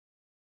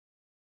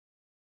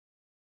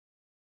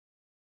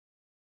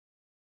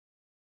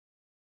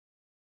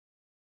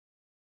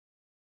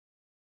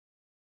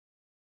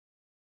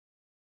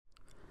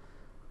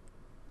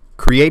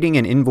Creating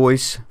an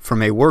invoice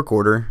from a work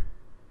order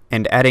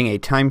and adding a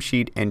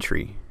timesheet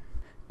entry.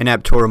 An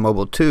Aptora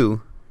Mobile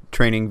 2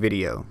 training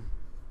video.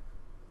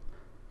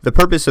 The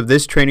purpose of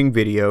this training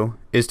video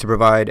is to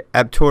provide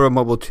Aptora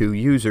Mobile 2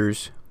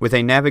 users with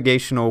a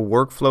navigational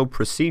workflow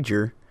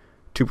procedure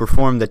to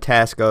perform the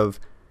task of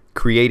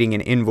creating an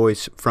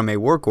invoice from a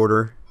work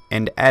order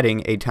and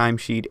adding a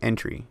timesheet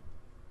entry.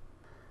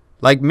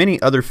 Like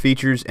many other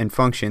features and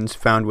functions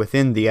found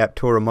within the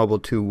Aptora Mobile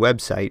 2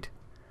 website,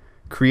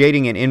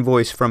 creating an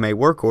invoice from a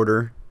work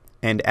order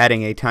and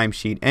adding a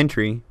timesheet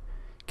entry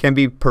can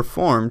be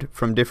performed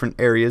from different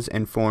areas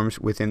and forms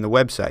within the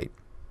website.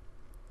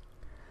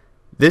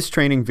 This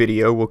training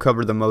video will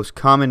cover the most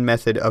common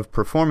method of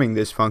performing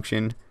this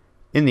function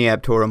in the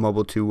Aptora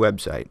Mobile 2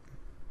 website.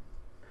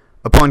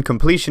 Upon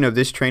completion of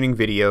this training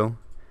video,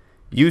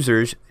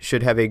 users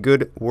should have a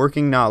good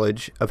working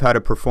knowledge of how to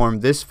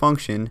perform this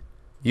function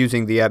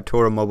using the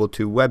Aptora Mobile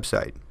 2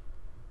 website.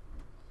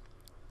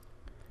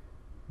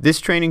 This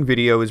training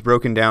video is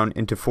broken down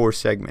into 4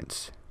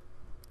 segments: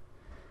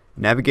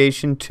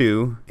 navigation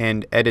to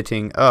and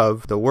editing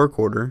of the work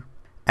order,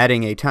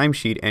 adding a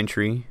timesheet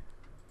entry,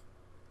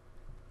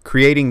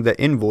 creating the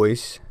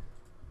invoice,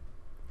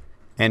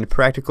 and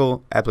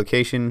practical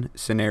application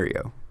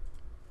scenario.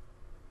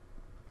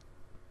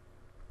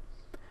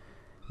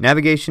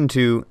 Navigation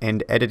to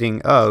and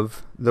editing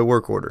of the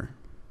work order.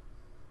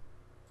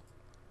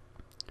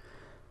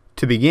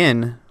 To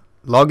begin,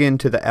 log in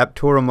to the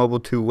Aptora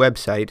Mobile 2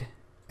 website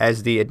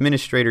as the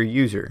administrator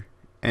user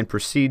and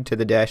proceed to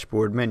the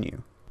dashboard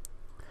menu.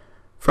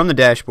 From the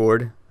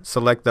dashboard,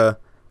 select the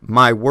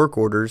My Work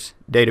Orders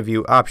Data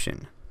View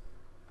option.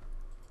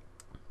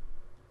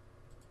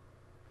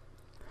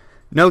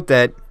 Note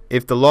that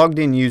if the logged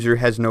in user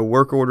has no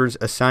work orders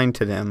assigned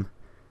to them,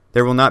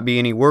 there will not be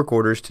any work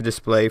orders to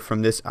display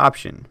from this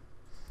option.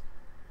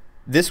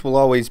 This will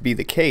always be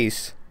the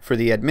case for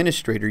the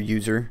administrator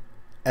user,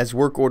 as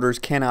work orders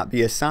cannot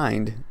be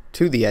assigned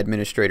to the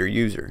administrator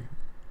user.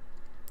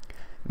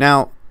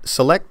 Now,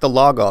 select the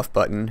Log Off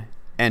button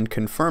and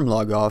confirm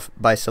log off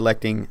by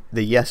selecting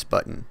the Yes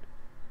button.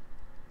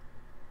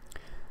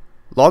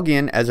 Log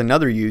in as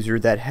another user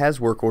that has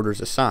work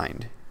orders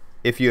assigned.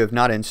 If you have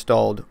not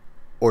installed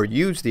or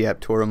used the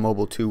Aptora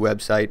Mobile 2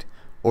 website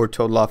or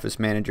Total Office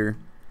Manager,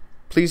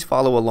 please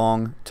follow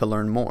along to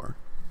learn more.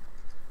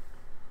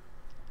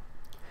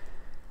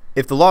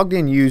 If the logged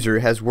in user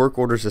has work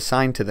orders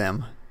assigned to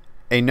them,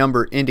 a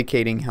number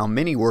indicating how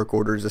many work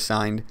orders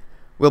assigned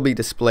will be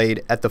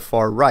displayed at the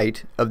far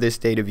right of this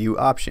data view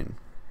option.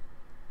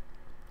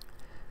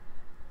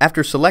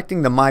 After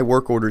selecting the My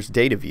Work Orders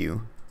data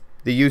view,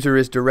 the user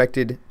is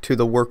directed to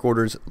the work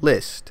orders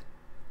list.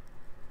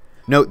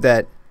 Note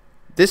that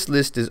this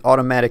list is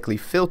automatically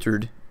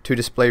filtered to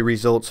display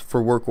results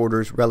for work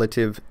orders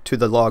relative to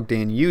the logged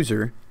in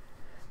user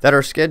that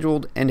are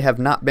scheduled and have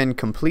not been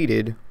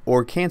completed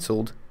or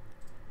canceled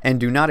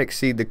and do not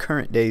exceed the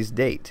current day's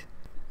date.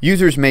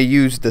 Users may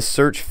use the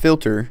search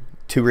filter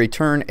to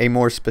return a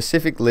more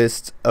specific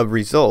list of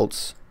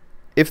results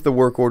if the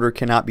work order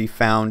cannot be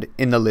found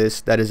in the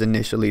list that is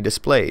initially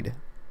displayed.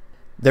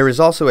 There is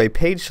also a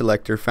page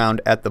selector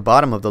found at the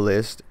bottom of the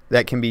list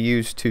that can be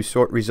used to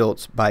sort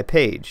results by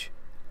page.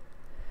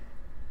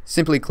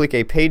 Simply click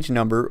a page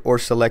number or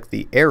select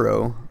the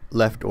arrow,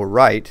 left or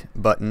right,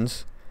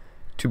 buttons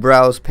to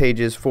browse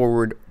pages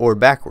forward or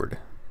backward.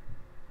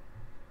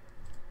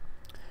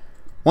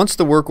 Once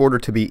the work order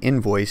to be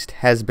invoiced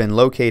has been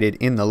located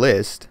in the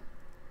list,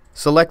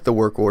 select the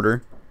work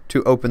order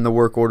to open the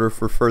work order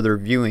for further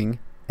viewing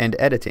and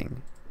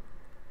editing.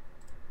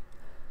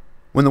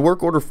 When the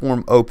work order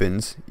form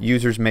opens,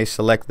 users may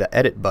select the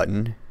Edit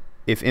button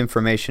if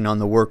information on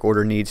the work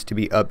order needs to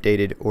be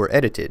updated or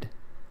edited.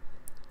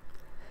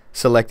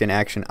 Select an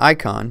action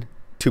icon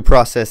to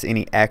process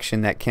any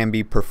action that can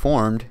be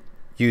performed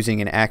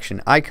using an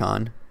action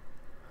icon,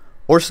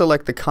 or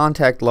select the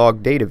Contact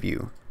Log data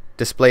view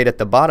displayed at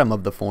the bottom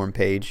of the form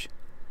page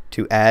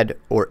to add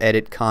or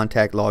edit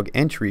contact log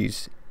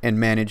entries and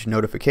manage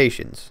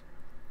notifications.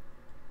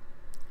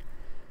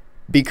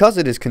 Because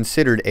it is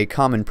considered a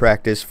common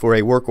practice for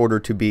a work order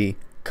to be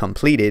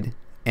completed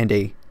and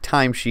a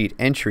timesheet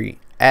entry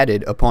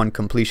added upon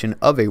completion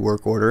of a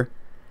work order,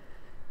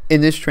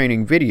 in this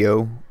training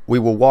video we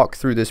will walk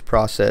through this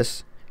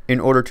process in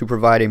order to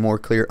provide a more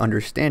clear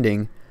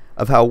understanding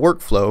of how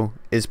workflow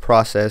is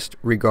processed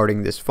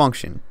regarding this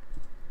function.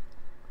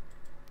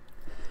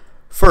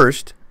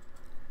 First,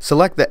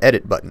 select the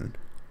Edit button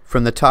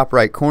from the top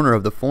right corner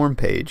of the form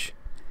page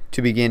to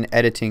begin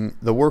editing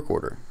the work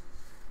order.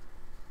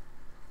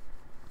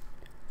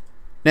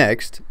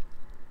 Next,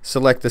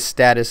 select the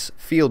Status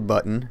field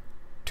button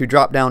to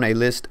drop down a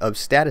list of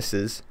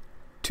statuses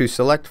to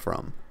select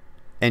from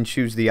and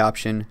choose the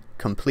option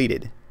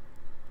Completed.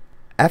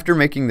 After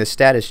making the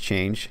status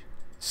change,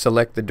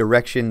 select the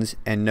Directions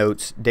and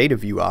Notes data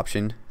view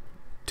option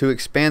to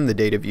expand the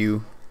data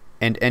view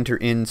and enter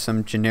in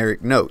some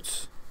generic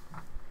notes.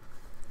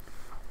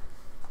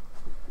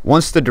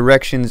 Once the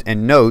directions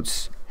and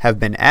notes have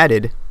been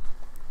added,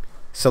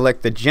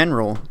 select the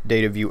General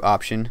Data View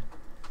option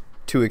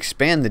to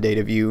expand the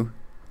data view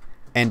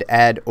and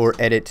add or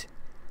edit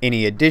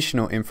any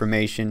additional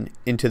information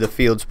into the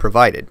fields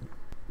provided.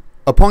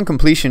 Upon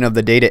completion of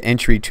the data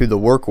entry to the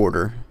work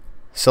order,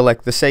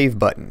 select the Save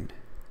button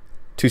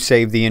to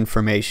save the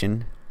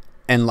information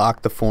and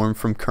lock the form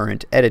from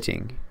current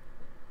editing.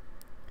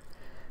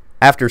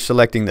 After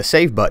selecting the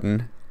Save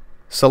button,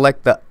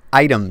 select the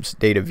Items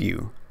Data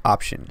View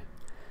option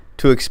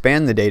to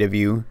expand the data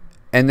view,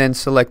 and then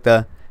select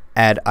the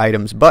Add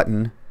Items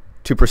button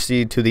to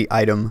proceed to the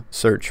item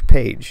search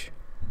page.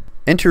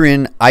 Enter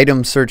in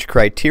item search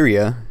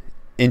criteria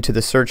into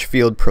the search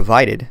field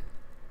provided,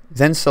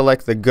 then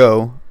select the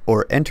Go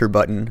or Enter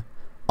button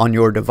on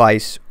your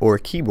device or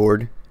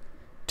keyboard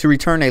to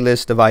return a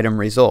list of item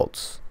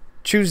results.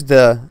 Choose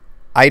the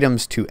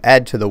items to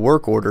add to the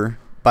work order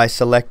by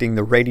selecting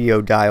the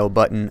radio dial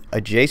button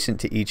adjacent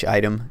to each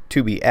item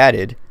to be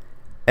added,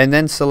 and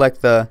then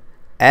select the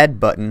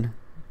Add button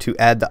to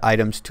add the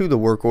items to the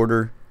work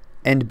order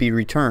and be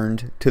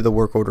returned to the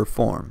work order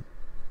form.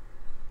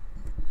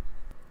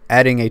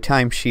 Adding a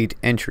timesheet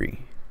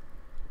entry.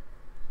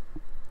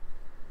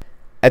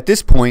 At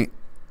this point,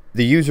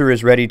 the user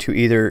is ready to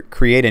either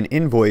create an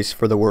invoice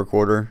for the work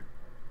order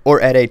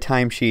or add a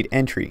timesheet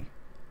entry.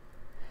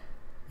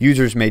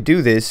 Users may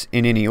do this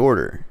in any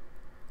order.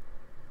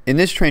 In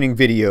this training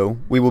video,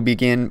 we will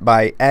begin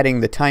by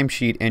adding the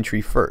timesheet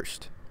entry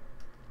first.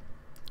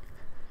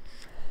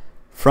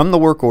 From the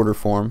work order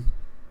form,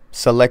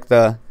 select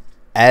the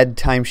Add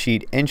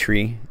Timesheet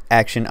Entry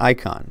action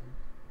icon.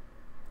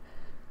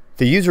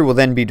 The user will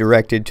then be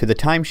directed to the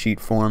timesheet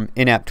form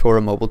in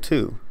Aptora Mobile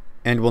 2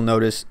 and will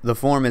notice the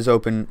form is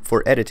open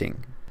for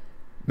editing.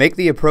 Make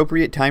the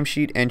appropriate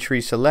timesheet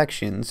entry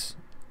selections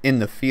in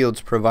the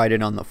fields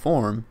provided on the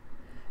form,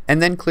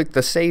 and then click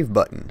the Save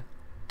button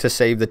to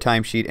save the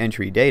timesheet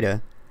entry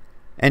data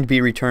and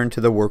be returned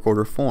to the work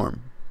order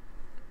form.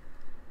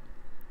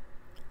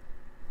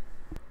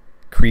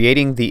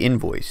 Creating the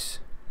invoice.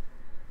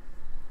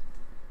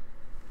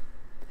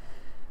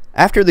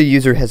 After the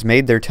user has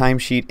made their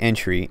timesheet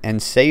entry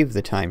and saved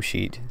the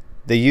timesheet,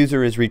 the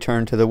user is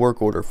returned to the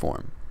work order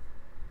form.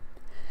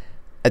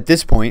 At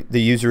this point,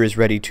 the user is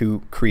ready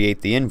to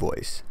create the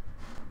invoice.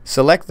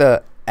 Select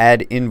the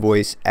Add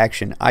Invoice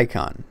action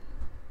icon.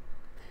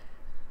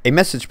 A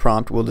message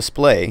prompt will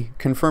display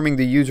confirming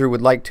the user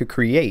would like to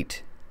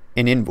create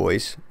an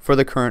invoice for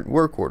the current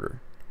work order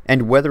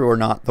and whether or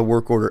not the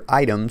work order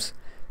items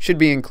should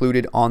be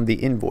included on the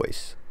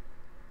invoice.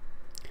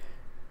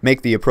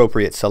 Make the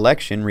appropriate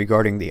selection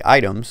regarding the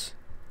items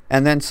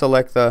and then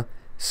select the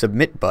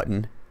Submit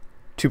button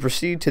to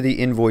proceed to the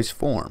invoice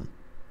form,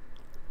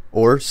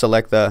 or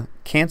select the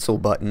Cancel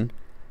button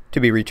to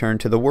be returned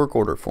to the work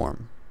order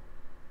form.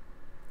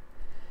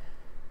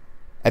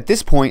 At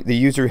this point, the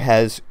user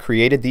has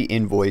created the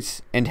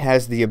invoice and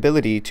has the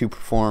ability to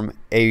perform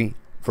a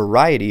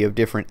variety of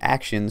different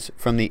actions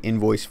from the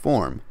invoice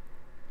form,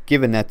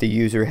 given that the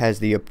user has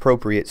the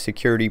appropriate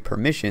security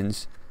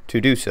permissions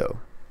to do so.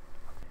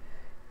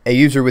 A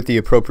user with the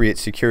appropriate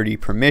security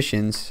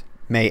permissions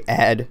may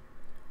add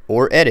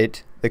or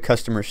edit the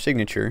customer's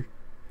signature,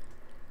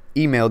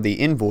 email the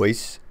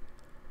invoice,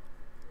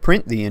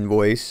 print the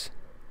invoice,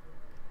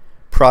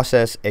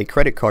 process a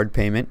credit card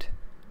payment,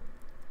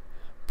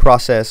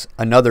 process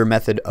another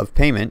method of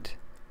payment,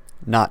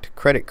 not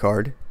credit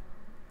card,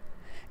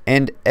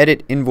 and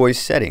edit invoice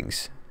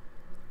settings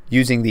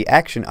using the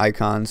action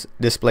icons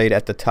displayed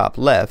at the top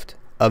left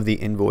of the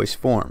invoice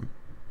form.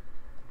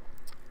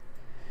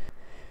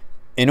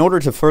 In order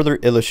to further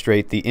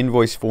illustrate the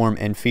invoice form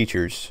and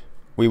features,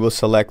 we will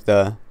select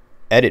the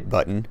Edit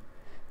button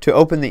to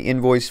open the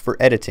invoice for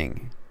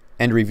editing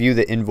and review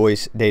the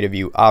invoice data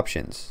view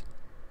options.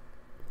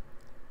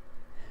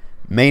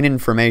 Main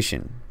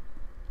information.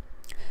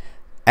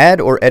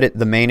 Add or edit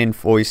the main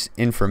invoice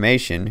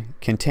information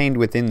contained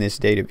within this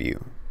data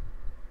view.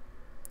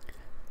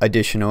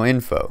 Additional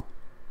info.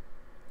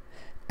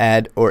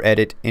 Add or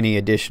edit any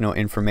additional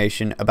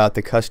information about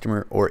the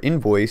customer or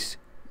invoice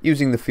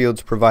using the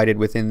fields provided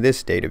within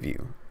this data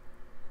view.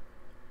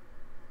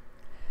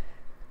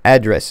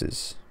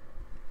 Addresses.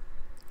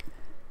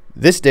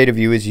 This data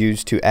view is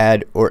used to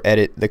add or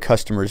edit the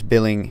customer's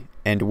billing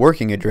and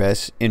working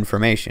address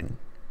information.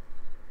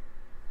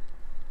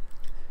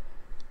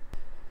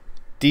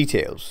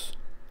 Details.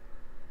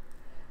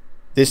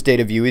 This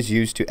data view is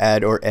used to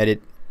add or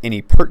edit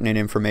any pertinent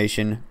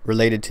information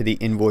related to the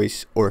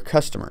invoice or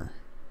customer.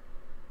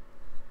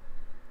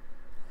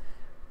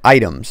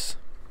 Items.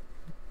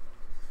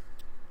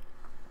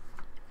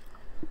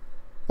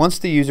 Once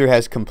the user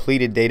has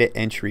completed data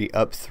entry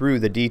up through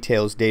the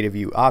Details Data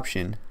View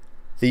option,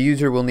 the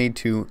user will need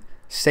to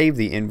save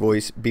the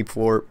invoice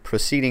before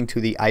proceeding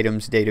to the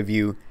Items Data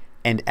View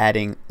and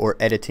adding or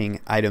editing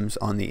items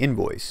on the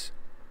invoice.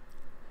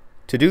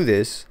 To do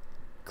this,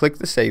 click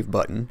the Save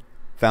button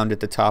found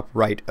at the top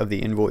right of the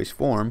invoice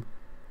form,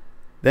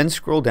 then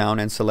scroll down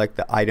and select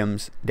the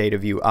Items Data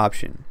View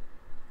option.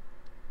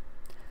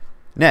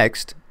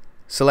 Next,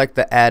 select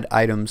the Add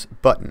Items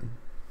button.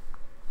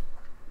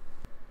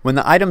 When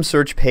the item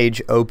search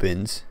page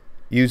opens,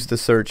 use the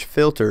search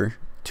filter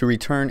to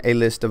return a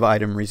list of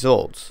item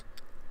results.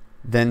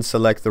 Then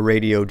select the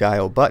radio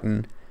dial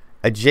button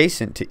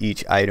adjacent to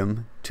each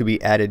item to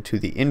be added to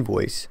the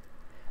invoice,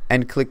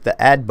 and click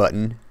the Add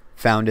button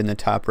found in the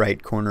top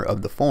right corner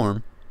of the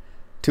form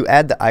to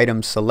add the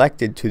item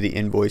selected to the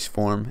invoice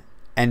form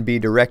and be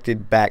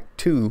directed back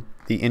to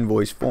the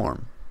invoice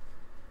form.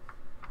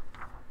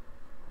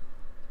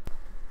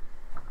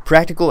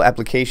 Practical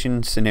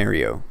application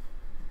scenario.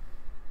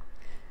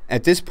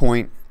 At this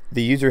point,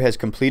 the user has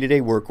completed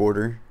a work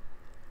order,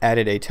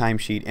 added a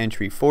timesheet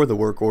entry for the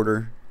work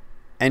order,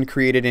 and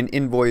created an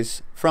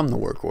invoice from the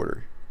work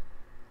order.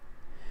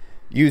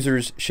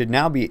 Users should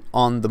now be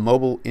on the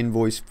mobile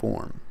invoice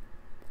form.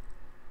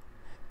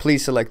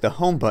 Please select the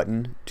Home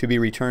button to be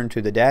returned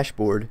to the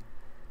dashboard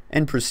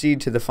and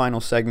proceed to the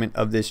final segment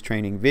of this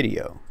training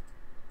video,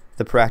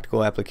 the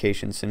practical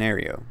application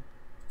scenario.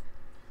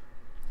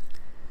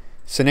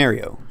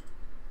 Scenario: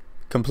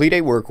 complete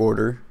a work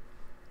order,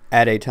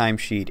 add a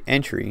timesheet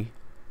entry,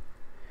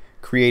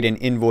 create an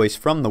invoice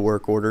from the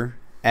work order,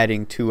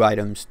 adding 2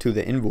 items to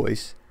the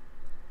invoice,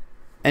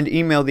 and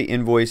email the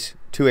invoice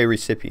to a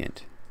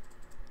recipient.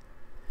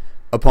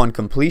 Upon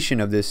completion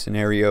of this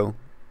scenario,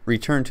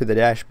 return to the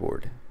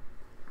dashboard.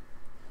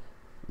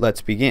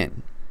 Let's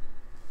begin.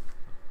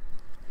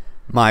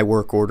 My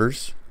work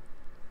orders.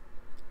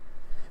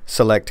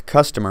 Select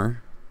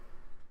Customer.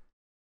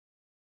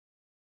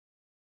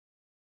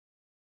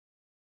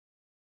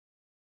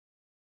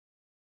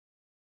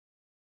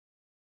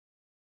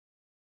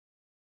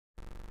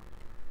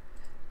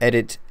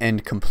 Edit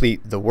and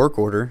complete the work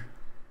order.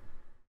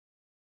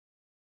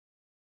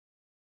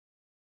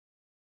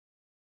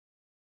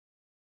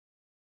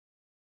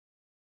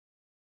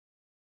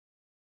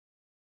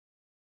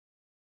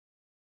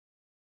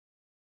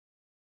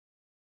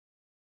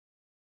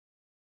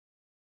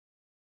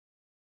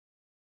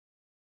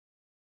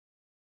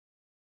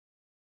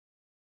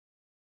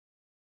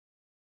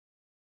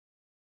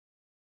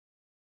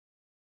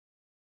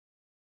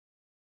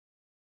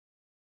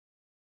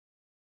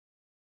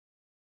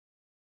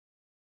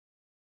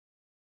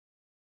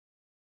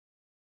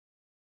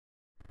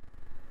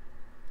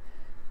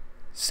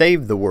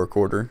 Save the work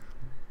order.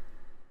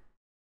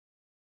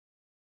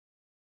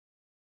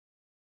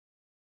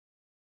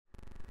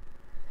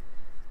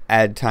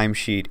 Add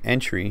timesheet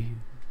entry.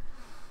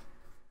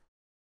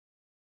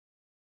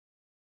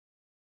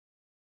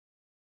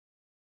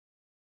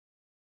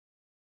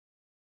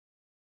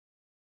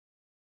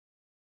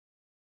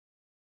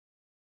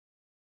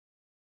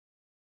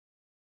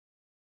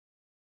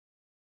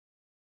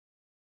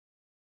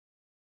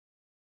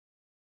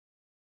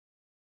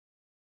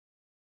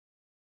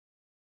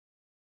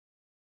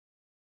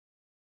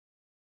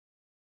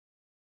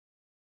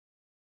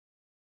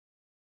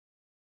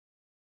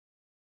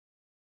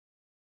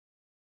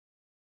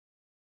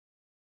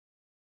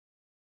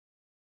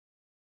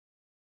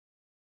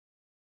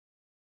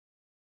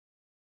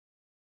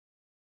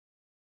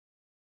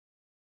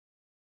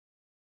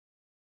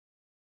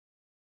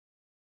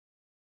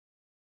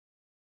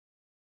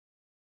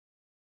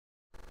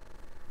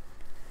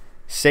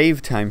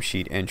 Save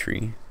timesheet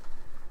entry.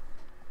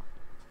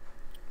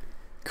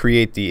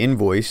 Create the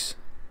invoice.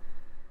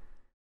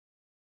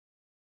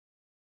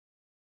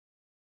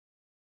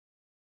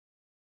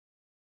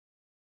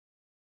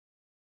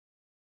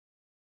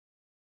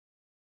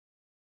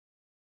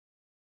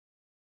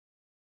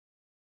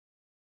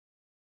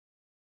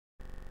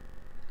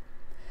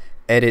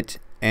 Edit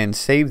and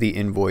save the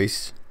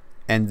invoice,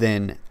 and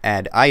then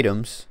add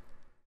items.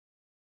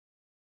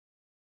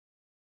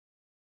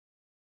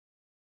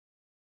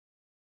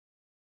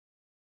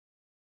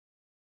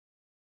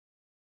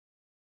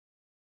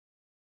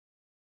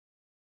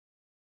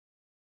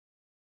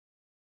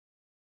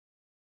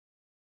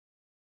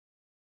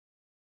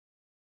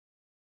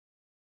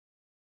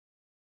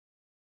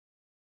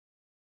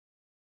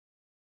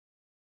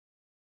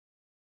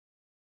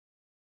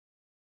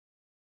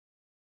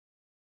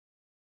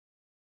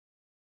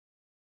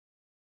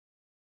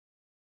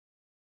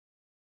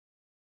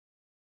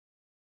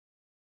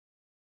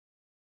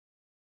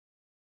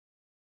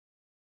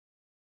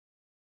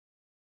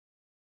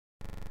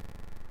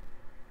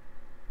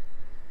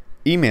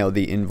 Email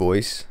the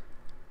invoice.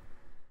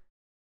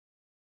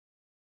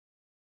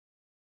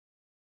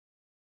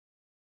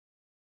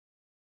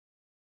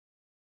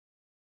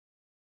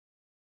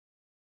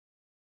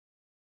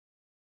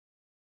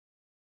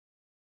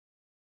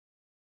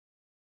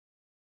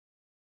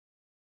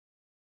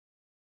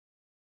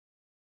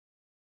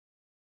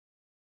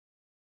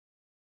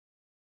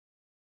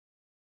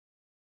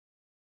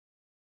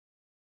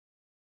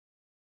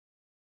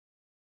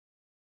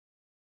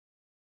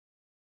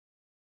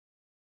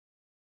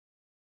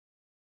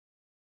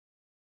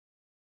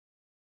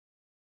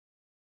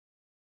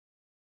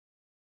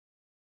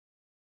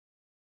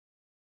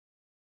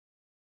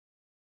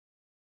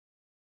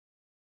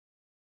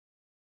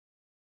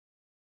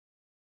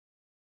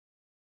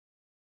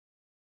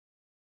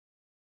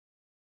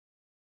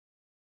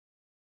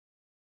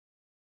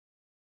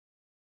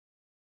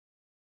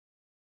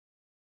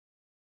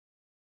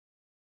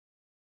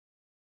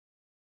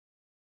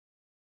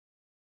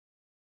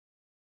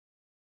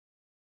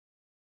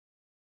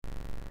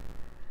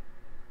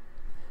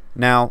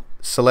 Now,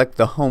 select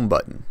the Home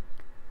button.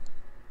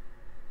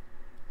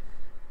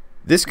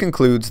 This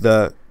concludes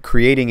the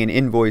Creating an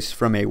Invoice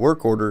from a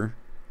Work Order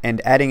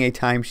and Adding a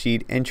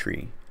Timesheet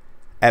Entry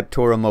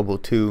Aptora Mobile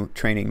 2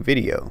 training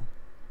video.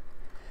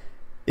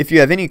 If you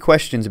have any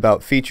questions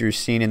about features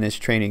seen in this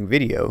training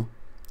video,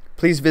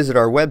 please visit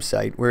our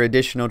website where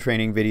additional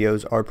training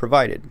videos are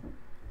provided,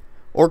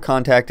 or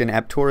contact an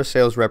Aptora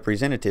sales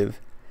representative,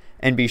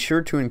 and be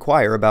sure to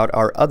inquire about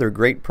our other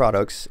great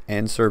products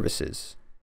and services.